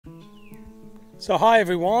So hi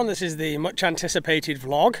everyone, this is the much anticipated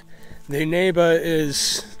vlog. The neighbour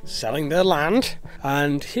is selling their land,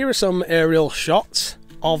 and here are some aerial shots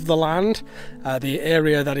of the land, the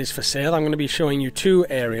area that is for sale. I'm going to be showing you two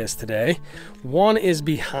areas today. One is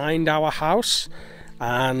behind our house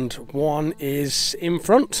and one is in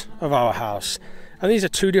front of our house, and these are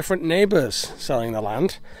two different neighbours selling the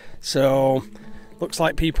land. So looks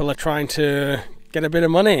like people are trying to get a bit of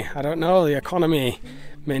money. I don't know, the economy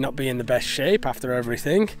may not be in the best shape after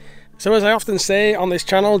everything. So as I often say on this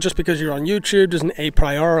channel, just because you're on YouTube doesn't a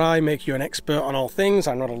priori make you an expert on all things.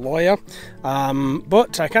 I'm not a lawyer,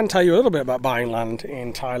 but I can tell you a little bit about buying land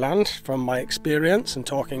in Thailand from my experience and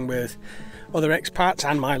talking with other expats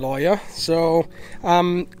and my lawyer. So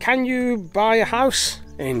can you buy a house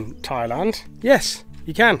in Thailand? Yes,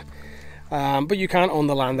 you can. But you can't own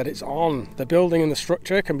the land that it's on. The building and the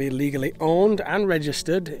structure can be legally owned and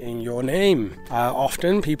registered in your name.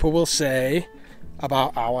 Often people will say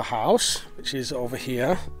about our house, which is over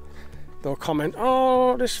here, they'll comment,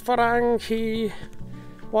 oh, this Farang,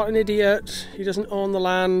 what an idiot, he doesn't own the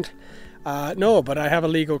land. No, but I have a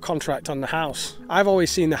legal contract on the house. I've always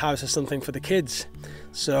seen the house as something for the kids,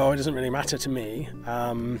 so it doesn't really matter to me.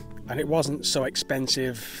 And it wasn't so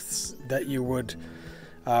expensive that you would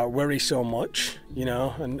worry so much, you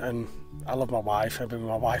know, and I love my wife. I've been with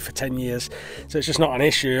my wife for 10 years, so it's just not an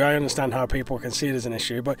issue. I understand how people can see it as an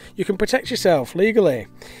issue, but you can protect yourself legally.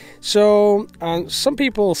 So some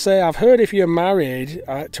people say, I've heard if you're married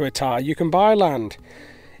to a Thai, you can buy land.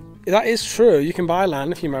 That is true, you can buy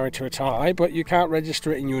land if you're married to a Thai, but you can't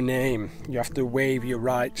register it in your name. You have to waive your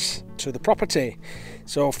rights to the property.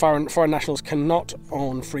 So foreign nationals cannot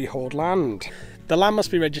own freehold land. The land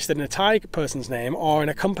must be registered in a Thai person's name or in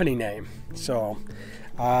a company name. So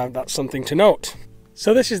that's something to note.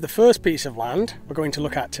 So this is the first piece of land we're going to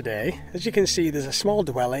look at today. As you can see, there's a small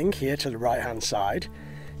dwelling here to the right hand side.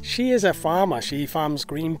 She is a farmer. She farms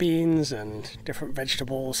green beans and different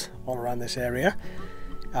vegetables all around this area.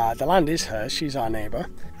 The land is hers, she's our neighbour,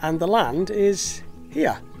 and the land is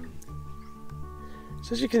here.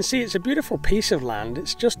 So as you can see, it's a beautiful piece of land.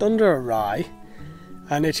 It's just under a rai,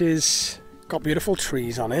 and it is got beautiful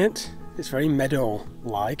trees on it. It's very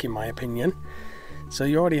meadow-like in my opinion. So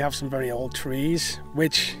you already have some very old trees,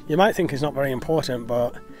 which you might think is not very important,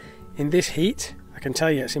 but in this heat I can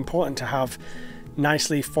tell you it's important to have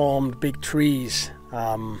nicely formed big trees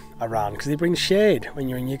around, because they bring shade when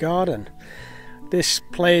you're in your garden. This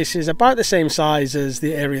place is about the same size as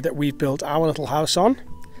the area that we've built our little house on,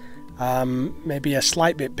 maybe a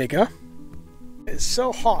slight bit bigger. It's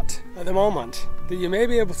so hot at the moment that you may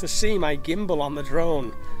be able to see my gimbal on the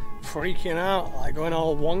drone freaking out, like going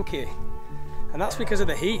all wonky, and that's because of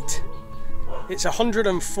the heat. It's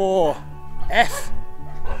 104 F.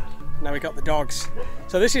 Now we got the dogs.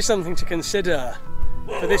 So this is something to consider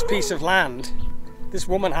for this piece of land. This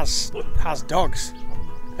woman has dogs,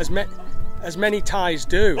 as many Thais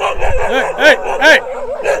do. Hey, hey, hey!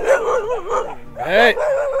 Hey!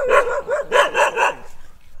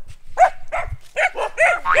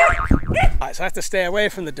 Right, so I have to stay away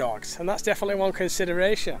from the dogs, and that's definitely one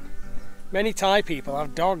consideration. Many Thai people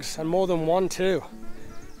have dogs, and more than one too,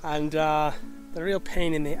 and they're a real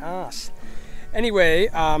pain in the ass. Anyway,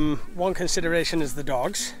 one consideration is the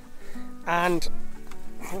dogs, and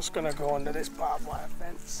I'm just going to go under this barbed wire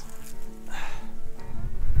fence.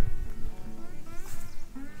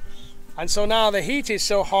 And so now the heat is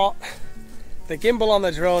so hot, the gimbal on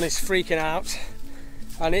the drone is freaking out,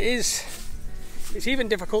 and it's even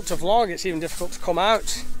difficult to vlog, it's even difficult to come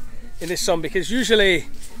out in this sun, because usually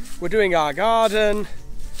we're doing our garden,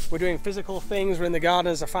 we're doing physical things, we're in the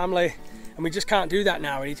garden as a family, and we just can't do that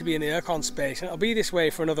now. We need to be in the aircon space, and it'll be this way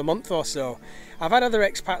for another month or so. I've had other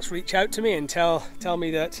expats reach out to me and tell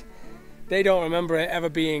me that they don't remember it ever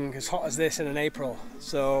being as hot as this in April.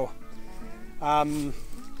 So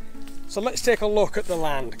let's take a look at the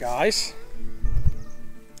land, guys.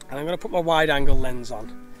 And I'm going to put my wide angle lens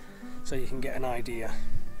on so you can get an idea.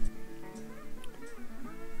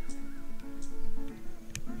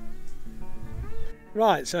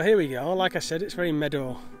 Right, so here we go. Like I said, it's very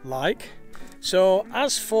meadow-like. So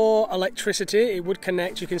as for electricity, it would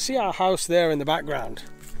connect. You can see our house there in the background.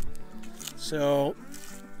 So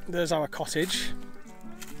there's our cottage.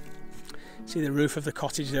 See the roof of the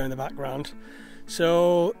cottage there in the background.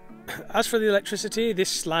 So as for the electricity,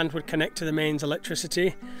 this land would connect to the mains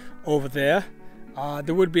electricity over there.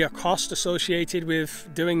 There would be a cost associated with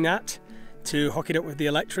doing that to hook it up with the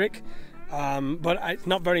electric, but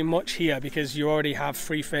not very much here, because you already have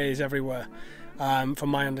free phase everywhere, from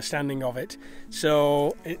my understanding of it.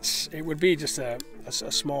 So it would be just a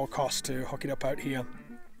small cost to hook it up out here.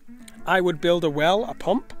 I would build a well, a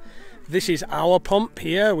pump. This is our pump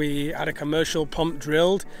here. We had a commercial pump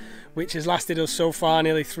drilled, which has lasted us so far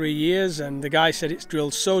nearly 3 years, and the guy said it's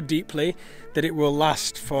drilled so deeply that it will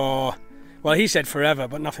last for, well, he said forever,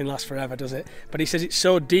 but nothing lasts forever, does it? But he says it's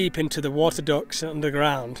so deep into the water ducts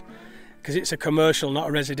underground, because it's a commercial, not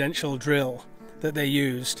a residential drill that they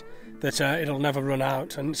used, that it'll never run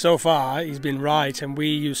out. And so far he's been right, and we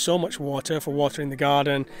use so much water for watering the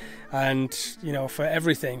garden and, you know, for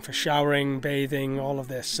everything, for showering, bathing, all of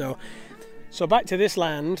this. So back to this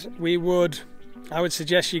land, I would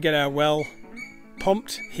suggest you get a well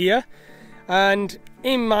pumped here, and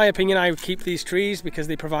in my opinion I would keep these trees because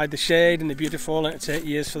they provide the shade and they're beautiful, and it'll take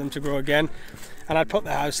years for them to grow again. And I'd put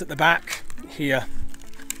the house at the back here.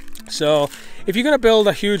 So if you're going to build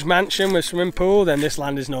a huge mansion with swimming pool, then this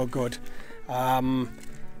land is no good.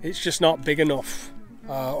 It's just not big enough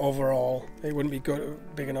overall. It wouldn't be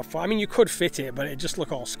big enough for, I mean, you could fit it, but it'd just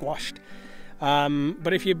look all squashed.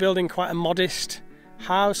 But if you're building quite a modest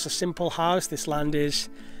house, a simple house, this land is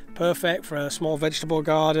perfect for a small vegetable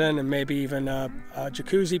garden and maybe even a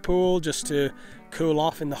jacuzzi pool just to cool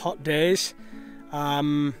off in the hot days.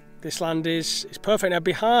 This land is perfect. Now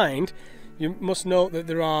behind, you must note that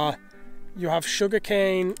you have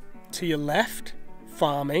sugarcane to your left,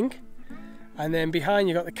 farming, and then behind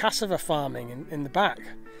you got the cassava farming in the back.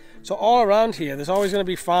 So all around here there's always going to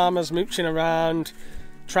be farmers mooching around,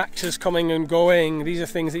 tractors coming and going. These are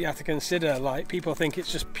things that you have to consider. Like, people think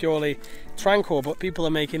it's just purely tranquil, but people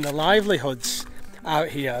are making their livelihoods out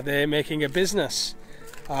here. They're making a business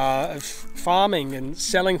of farming and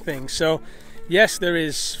selling things. So yes, there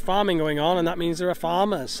is farming going on, and that means there are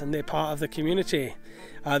farmers and they're part of the community.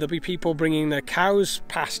 There'll be people bringing their cows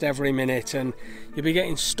past every minute, and you'll be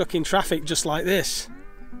getting stuck in traffic just like this.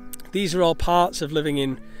 These are all parts of living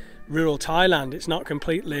in rural Thailand. It's not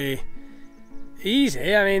completely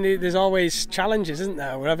easy. I mean, there's always challenges, isn't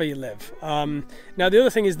there, wherever you live. Now the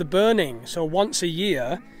other thing is the burning. So once a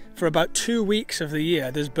year, for about 2 weeks of the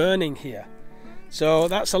year, there's burning here. So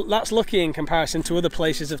that's lucky in comparison to other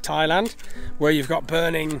places of Thailand where you've got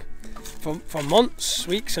burning for months,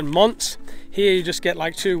 weeks and months. Here you just get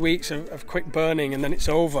like 2 weeks of quick burning and then it's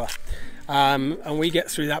over. And we get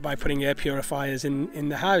through that by putting air purifiers in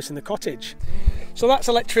the house, in the cottage. So that's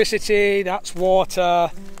electricity, that's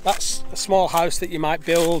water, that's a small house that you might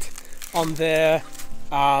build on there.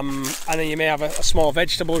 And then you may have a small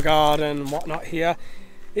vegetable garden and whatnot here.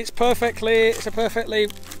 It's a perfectly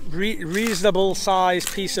reasonable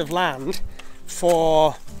sized piece of land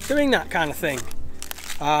for doing that kind of thing.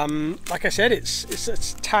 Like I said, it's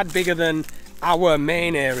a tad bigger than our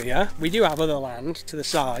main area. We do have other land to the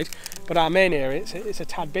side, but our main area, it's a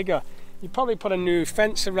tad bigger. You'd probably put a new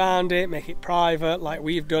fence around it, make it private like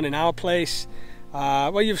we've done in our place.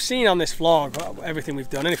 Well, you've seen on this vlog everything we've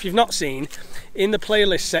done, and if you've not seen, in the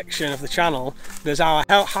playlist section of the channel there's our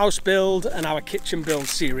house build and our kitchen build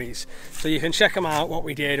series, so you can check them out, what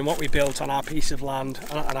we did and what we built on our piece of land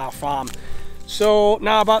and our farm. So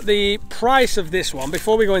now about the price of this one,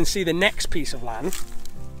 before we go and see the next piece of land.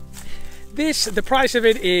 The price of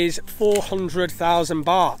it is 400,000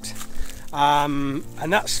 baht,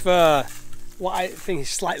 and that's for what I think is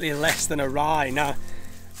slightly less than a rai. Now,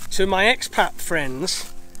 to my expat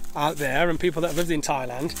friends out there and people that have lived in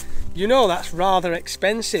Thailand, you know that's rather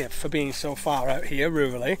expensive for being so far out here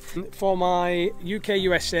rurally. For my UK,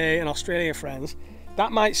 USA and Australia friends,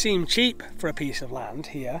 that might seem cheap for a piece of land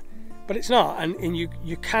here, but it's not. And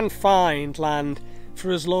you can find land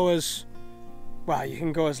for as low as, well, you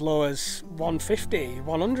can go as low as 150,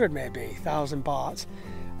 100 maybe, 1,000 baht.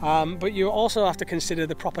 But you also have to consider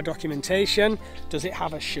the proper documentation. Does it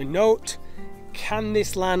have a shenote? Can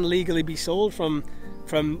this land legally be sold from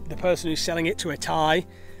the person who's selling it to a Thai,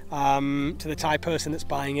 to the Thai person that's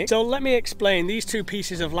buying it? So let me explain. These two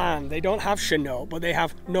pieces of land, they don't have shenote, but they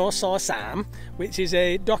have no saw sam, which is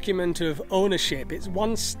a document of ownership. It's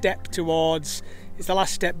one step towards, it's the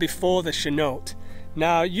last step before the shenote.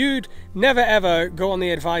 Now, you'd never ever go on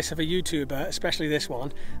the advice of a YouTuber, especially this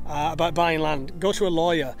one, about buying land. Go to a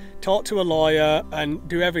lawyer, talk to a lawyer, and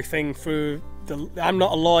do everything through I'm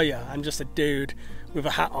not a lawyer, I'm just a dude with a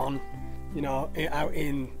hat on, you know, out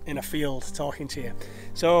in a field talking to you.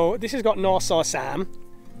 So this has got no saw sam.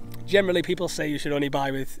 Generally people say you should only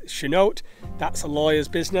buy with shenote. That's a lawyer's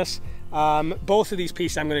business. Both of these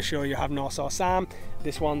pieces I'm going to show you have no saw sam.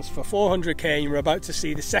 This one's for 400k, and you're about to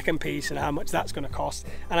see the second piece and how much that's going to cost,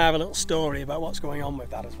 and I have a little story about what's going on with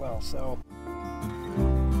that as well. So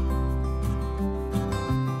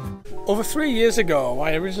over 3 years ago,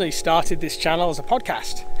 I originally started this channel as a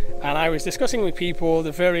podcast, and I was discussing with people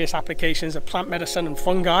the various applications of plant medicine and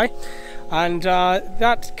fungi, and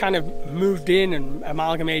that kind of moved in and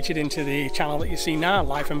amalgamated into the channel that you see now,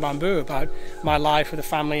 Life in Bamboo, about my life with a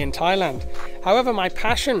family in Thailand. However, my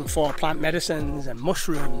passion for plant medicines and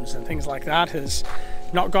mushrooms and things like that has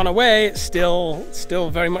not gone away. It's still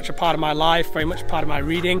very much a part of my life, very much a part of my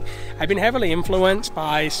reading. I've been heavily influenced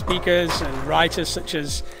by speakers and writers such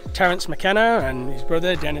as Terence McKenna and his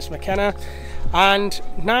brother Dennis McKenna, and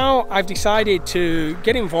now I've decided to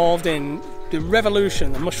get involved in the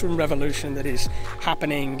revolution, the mushroom revolution that is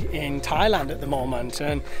happening in Thailand at the moment.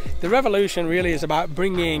 And the revolution really is about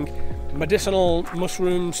bringing medicinal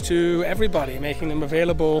mushrooms to everybody, making them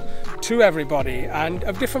available to everybody and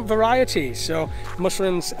of different varieties. So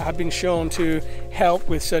mushrooms have been shown to help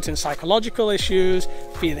with certain psychological issues,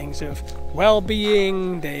 feelings of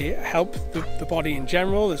well-being. They help the body in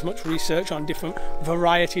general. There's much research on different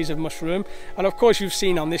varieties of mushroom, and of course you've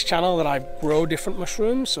seen on this channel that I grow different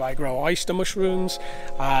mushrooms. So I grow oyster mushrooms,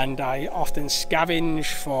 and I often scavenge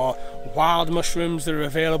for wild mushrooms that are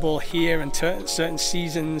available here in certain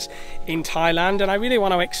seasons in Thailand, and I really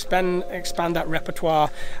want to expand that repertoire,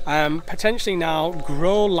 potentially now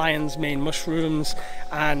grow lion's mane mushrooms,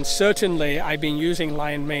 and certainly I've been using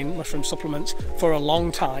lion mane mushroom supplements for a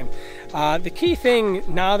long time. The key thing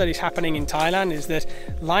now that is happening in Thailand is that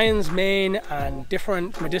lion's mane and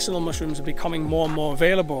different medicinal mushrooms are becoming more and more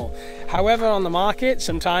available. However, on the market,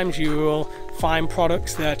 sometimes you will find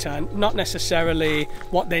products that are not necessarily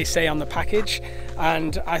what they say on the package.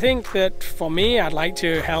 And I think that for me, I'd like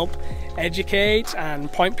to help educate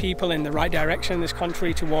and point people in the right direction in this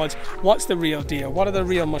country towards what's the real deal, what are the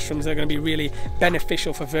real mushrooms that are going to be really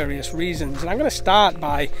beneficial for various reasons. And I'm going to start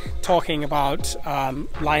by talking about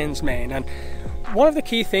lion's mane. And one of the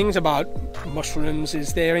key things about mushrooms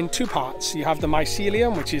is they're in two parts. You have the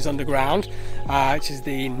mycelium, which is underground, which is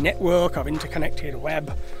the network of interconnected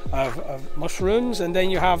web of mushrooms, and then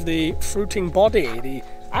you have the fruiting body,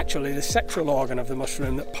 actually the sexual organ of the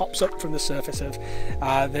mushroom that pops up from the surface of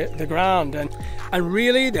the ground. And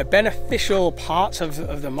really the beneficial parts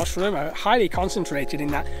of the mushroom are highly concentrated in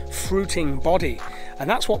that fruiting body, and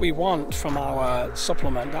that's what we want from our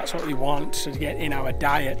supplement. That's what we want to get in our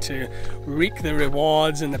diet to reap the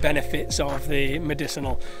rewards and the benefits of the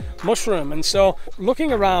medicinal mushroom. And so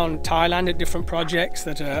looking around Thailand at different projects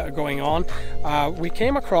that are going on, we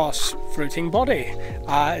came across fruiting body,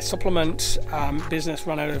 a supplement business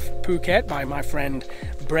run out of Phuket by my friend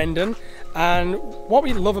Brendan. And what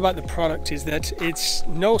we love about the product is that it's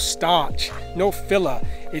no starch, no filler.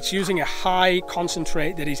 It's using a high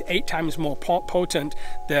concentrate that is 8 times more potent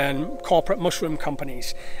than corporate mushroom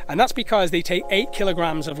companies. And that's because they take 8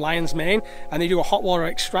 kilograms of lion's mane and they do a hot water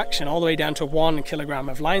extraction all the way down to 1 kilogram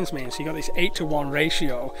of lion's mane. So you got this 8-to-1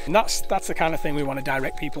 ratio. And that's the kind of thing we want to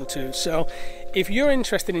direct people to. So if you're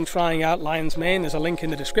interested in trying out lion's mane, there's a link in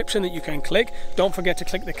the description that you can click. Don't forget to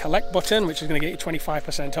click the collect button, which is going to get you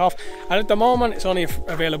 25% off. And at the moment, it's only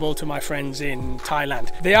available to my friends in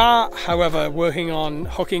Thailand. They are, however, working on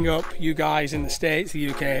hooking up you guys in the States,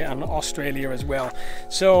 the UK, and Australia as well.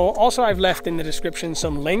 So also I've left in the description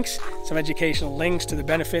some links, some educational links to the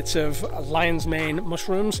benefits of lion's mane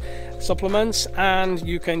mushrooms supplements, and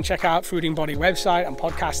you can check out Fruiting Body website and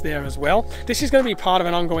podcast there as well. This is going to be part of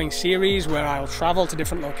an ongoing series where I'll travel to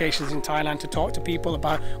different locations in Thailand to talk to people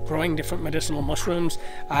about growing different medicinal mushrooms,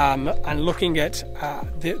 and looking at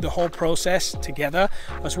the whole process together,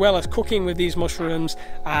 as well as cooking with these mushrooms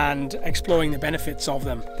and exploring the benefits of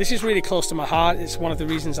them. This is really close to my heart. It's one of the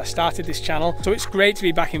reasons I started this channel, so it's great to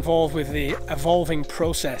be back involved with the evolving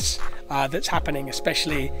process that's happening,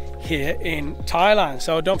 especially here in Thailand.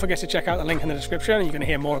 So don't forget to check out the link in the description, and you're going to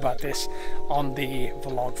hear more about this on the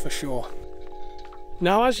vlog for sure.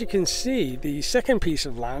 Now, as you can see, the second piece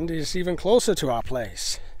of land is even closer to our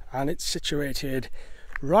place, and it's situated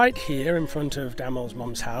right here in front of Damo's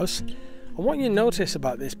mum's house. And what you notice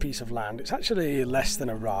about this piece of land, it's actually less than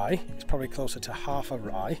a rai. It's probably closer to half a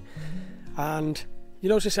rai. And you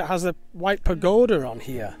notice it has the white pagoda on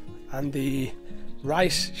here and the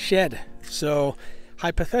rice shed. So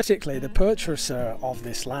hypothetically, the purchaser of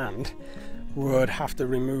this land would have to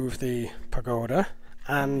remove the pagoda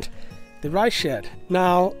and the rice shed.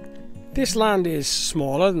 Now, this land is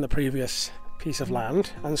smaller than the previous piece of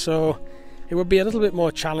land, and so it would be a little bit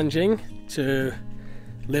more challenging to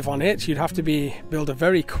live on it. You'd have to build a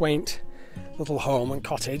very quaint little home and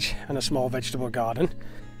cottage and a small vegetable garden.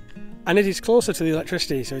 And it is closer to the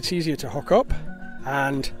electricity, so it's easier to hook up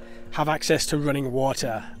and have access to running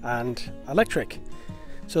water and electric.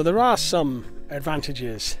 So there are some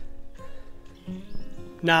advantages.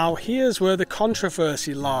 Now here's where the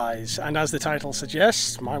controversy lies, and as the title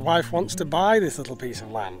suggests, my wife wants to buy this little piece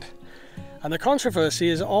of land. And the controversy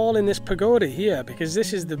is all in this pagoda here, because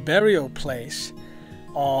this is the burial place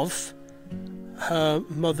of her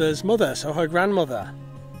mother's mother, so her grandmother.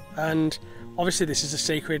 And obviously this is a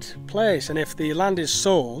sacred place, and if the land is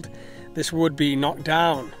sold, this would be knocked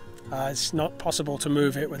down. It's not possible to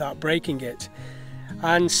move it without breaking it.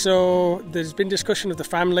 And so there's been discussion of the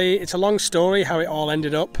family. It's a long story how it all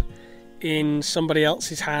ended up in somebody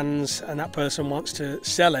else's hands and that person wants to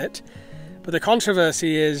sell it. But the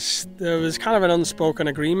controversy is there was kind of an unspoken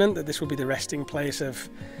agreement that this would be the resting place of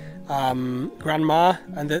Grandma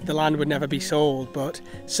and that the land would never be sold. But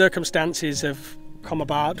circumstances have come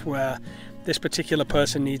about where this particular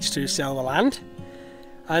person needs to sell the land.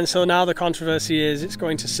 And so now the controversy is it's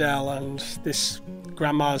going to sell, and this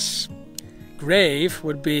Grandma's grave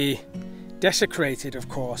would be desecrated, of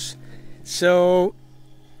course. So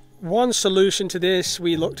one solution to this,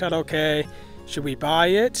 we looked at, okay, should we buy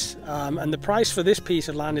it? And the price for this piece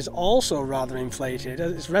of land is also rather inflated.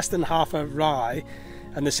 It's less than half a rai,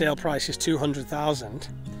 and the sale price is 200,000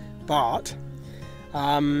 baht.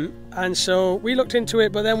 And so we looked into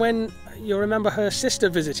it, but then when you remember her sister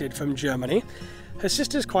visited from Germany, her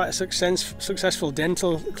sister's quite a successful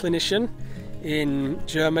dental clinician in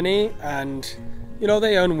Germany, and you know,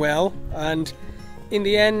 they earn well, and in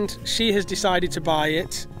the end she has decided to buy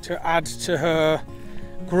it to add to her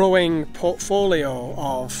growing portfolio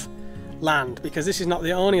of land, because this is not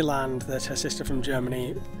the only land that her sister from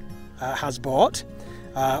Germany has bought,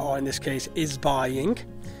 or in this case is buying.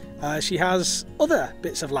 She has other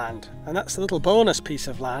bits of land, and that's the little bonus piece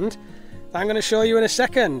of land that I'm going to show you in a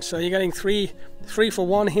second. So you're getting three for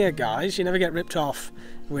one here, guys. You never get ripped off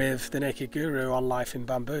with the Naked Guru on life in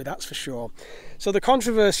bamboo, that's for sure. So the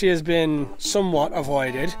controversy has been somewhat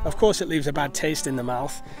avoided. Of course it leaves a bad taste in the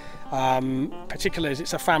mouth, particularly as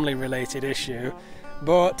it's a family related issue,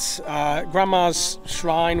 but Grandma's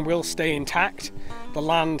shrine will stay intact, the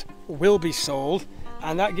land will be sold,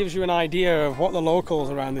 and that gives you an idea of what the locals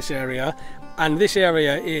around this area, and this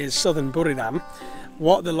area is southern Buriram,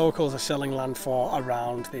 what the locals are selling land for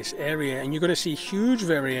around this area. And you're going to see huge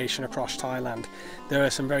variation across Thailand. There are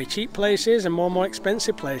some very cheap places and more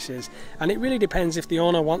expensive places, and it really depends if the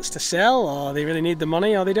owner wants to sell or they really need the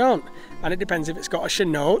money or they don't, and it depends if it's got a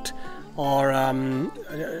shenote or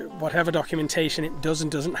whatever documentation it does and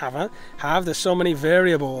doesn't have. There's so many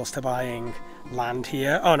variables to buying land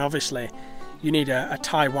here. Oh, and obviously you need a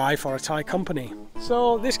Thai wife or a Thai company.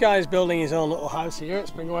 So this guy is building his own little house here.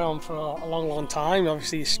 It's been going on for a long time.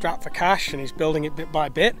 Obviously he's strapped for cash and he's building it bit by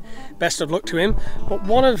bit. Best of luck to him. But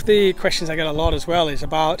one of the questions I get a lot as well is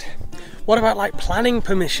about, what about like planning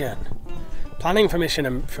permission? Planning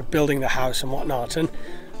permission for building the house and whatnot. And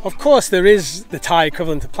of course there is the Thai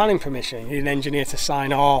equivalent of planning permission. You need an engineer to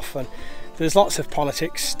sign off, and there's lots of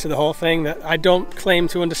politics to the whole thing that I don't claim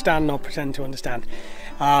to understand nor pretend to understand.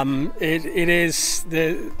 There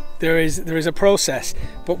is a process,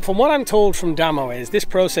 but from what I'm told from Damo is this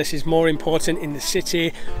process is more important in the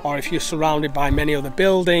city, or if you're surrounded by many other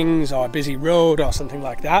buildings or a busy road or something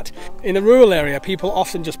like that. In the rural area, people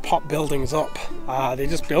often just pop buildings up. They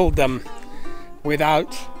just build them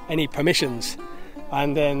without any permissions,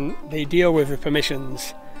 and then they deal with the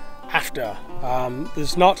permissions after.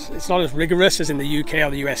 It's not as rigorous as in the UK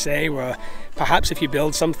or the USA, where perhaps if you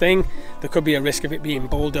build something there could be a risk of it being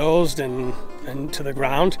bulldozed and to the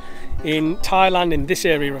ground. In Thailand, in this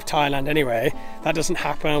area of Thailand anyway, that doesn't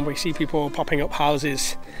happen. We see people popping up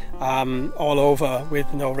houses all over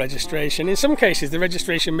with no registration. In some cases the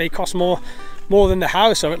registration may cost more than the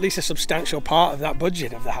house, or at least a substantial part of that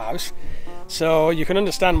budget of the house. So you can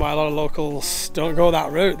understand why a lot of locals don't go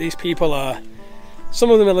that route. These people are,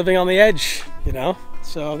 some of them are living on the edge, you know,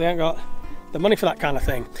 so they haven't got the money for that kind of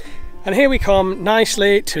thing. And here we come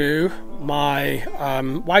nicely to my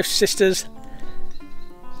wife's sister's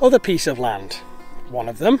other piece of land, one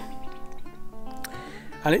of them.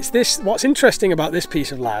 And it's this, what's interesting about this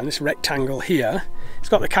piece of land, this rectangle here, it's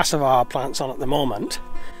got the cassava plants on at the moment,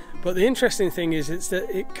 but the interesting thing is that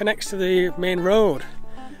it connects to the main road.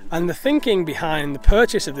 And the thinking behind the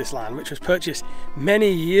purchase of this land, which was purchased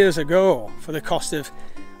many years ago for the cost of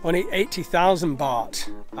only 80,000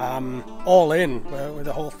 baht, all in, with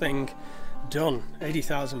the whole thing done,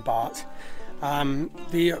 80,000 baht.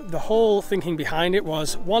 The whole thinking behind it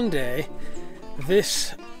was, one day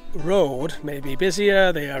this road may be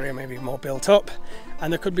busier, the area may be more built up,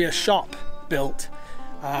 and there could be a shop built.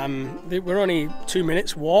 We're only 2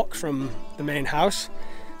 minutes walk from the main house.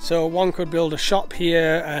 So one could build a shop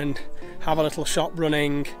here and have a little shop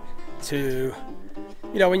running to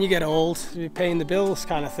you know, when you get old, you're paying the bills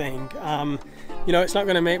kind of thing. You know, it's not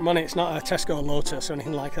going to make money. It's not a Tesco Lotus or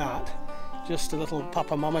anything like that. Just a little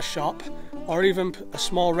Papa Mama shop, or even a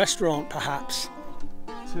small restaurant perhaps,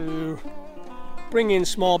 to bring in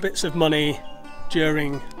small bits of money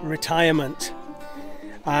during retirement.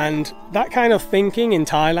 And that kind of thinking in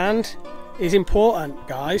Thailand is important,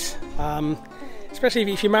 guys.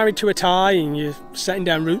 Especially if you're married to a Thai and you're setting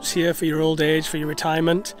down roots here for your old age, for your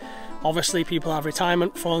retirement. Obviously people have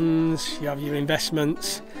retirement funds, you have your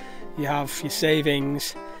investments, you have your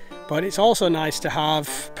savings, but it's also nice to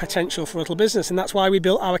have potential for a little business, and that's why we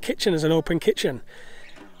built our kitchen as an open kitchen.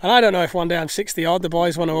 And I don't know if one day I'm 60 odd, the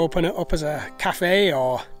boys want to open it up as a cafe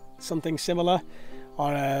or something similar,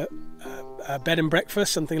 or a bed and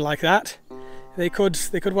breakfast, something like that. They could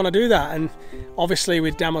want to do that, and obviously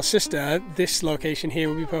with Damo's sister, this location here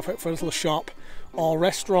would be perfect for a little shop or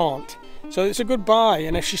restaurant. So it's a good buy,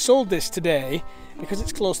 and if she sold this today, because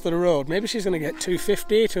it's close to the road, maybe she's going to get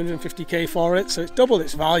 250k for it, so it's double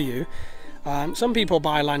its value. Some people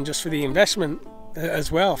buy land just for the investment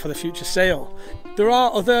as well, for the future sale. There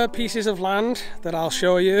are other pieces of land that I'll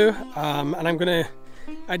show you, and I'm going to,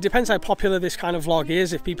 it depends how popular this kind of vlog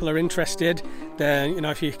is. If people are interested, then, you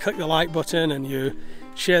know, if you click the like button and you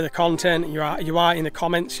share the content, you are in the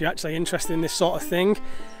comments, you're actually interested in this sort of thing.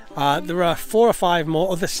 There are 4 or 5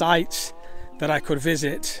 more other sites that I could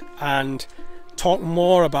visit and talk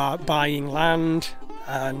more about buying land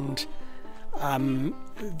and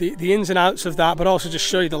the ins and outs of that, but also just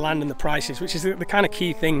show you the land and the prices, which is the kind of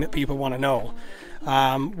key thing that people want to know.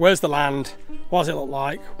 Where's the land? What does it look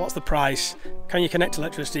like? What's the price? Can you connect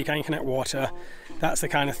electricity? Can you connect water? That's the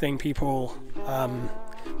kind of thing people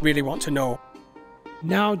really want to know.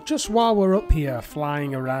 Now, just while we're up here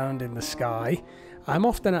flying around in the sky, I'm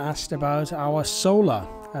often asked about our solar,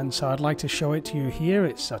 and so I'd like to show it to you here.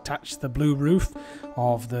 It's attached to the blue roof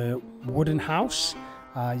of the wooden house.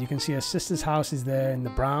 You can see her sister's house is there in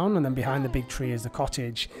the brown, and then behind the big tree is the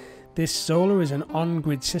cottage. This solar is an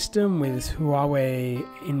on-grid system with Huawei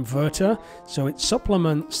inverter, so it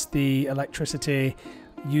supplements the electricity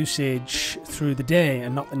usage through the day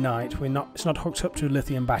and not the night. It's not hooked up to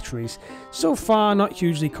lithium batteries. So far, not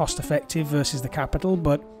hugely cost-effective versus the capital,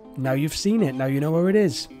 but now you've seen it, now you know where it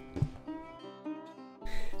is.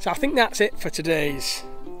 So I think that's it for today's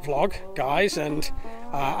vlog, guys, and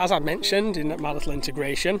as I mentioned in my little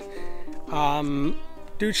integration,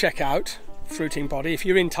 do check out Fruiting Body if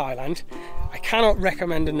you're in Thailand. I cannot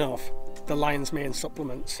recommend enough the lion's mane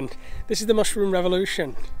supplements, and this is the mushroom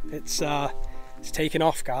revolution. It's taken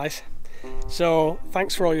off, guys. So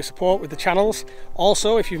thanks for all your support with the channels.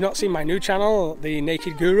 Also, if you've not seen my new channel, The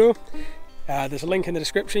Naked Guru, there's a link in the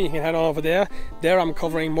description. You can head on over there. There I'm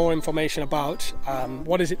covering more information about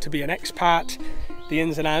what is it to be an expat, the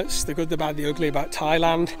ins and outs, the good, the bad, the ugly about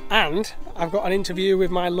Thailand, and I've got an interview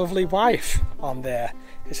with my lovely wife on there.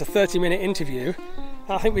 It's a 30-minute interview.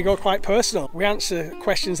 I think we go quite personal. We answer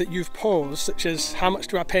questions that you've posed, such as how much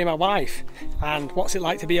do I pay my wife, and what's it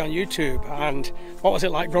like to be on YouTube, and what was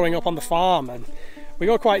it like growing up on the farm, and we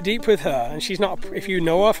go quite deep with her. And she's not, if you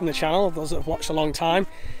know her from the channel, those that have watched a long time,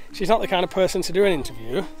 she's not the kind of person to do an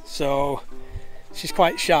interview, so she's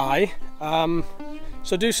quite shy,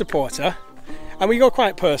 so do support her. And we go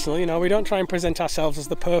quite personal, you know, we don't try and present ourselves as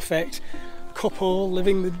the perfect couple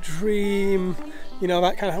living the dream, you know,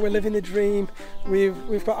 that kind of how we're living the dream.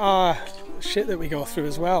 We've got our shit that we go through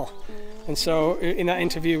as well, and so in that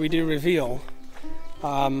interview we do reveal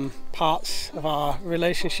parts of our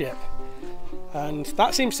relationship, and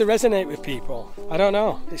that seems to resonate with people. I don't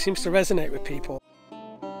know, it seems to resonate with people.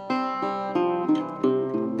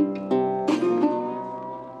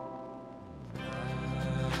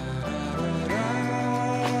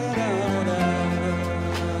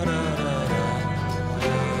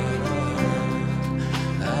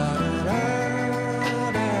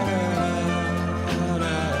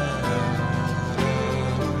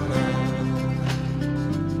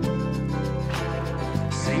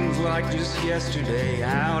 Like just yesterday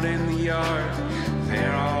out in the yard,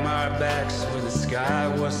 there on our backs where the sky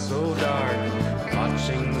was so dark,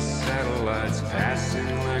 watching the satellites passing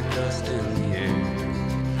like dust in the air.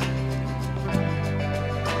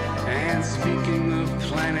 And speaking of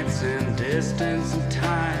planets and distance and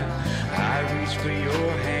time, I reached for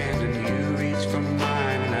your hand and you reached for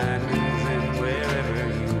mine, and I knew then wherever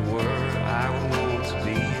you were I would want to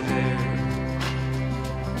be there.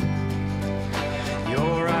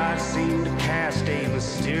 Your eyes seemed to cast a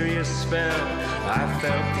mysterious spell. I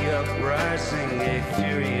felt the uprising, a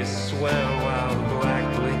furious swell, while the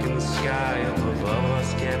black blinking sky up above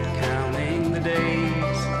us kept